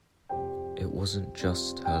It wasn't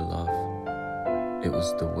just her love, it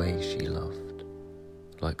was the way she loved,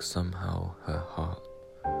 like somehow her heart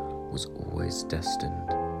was always destined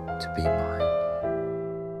to be mine.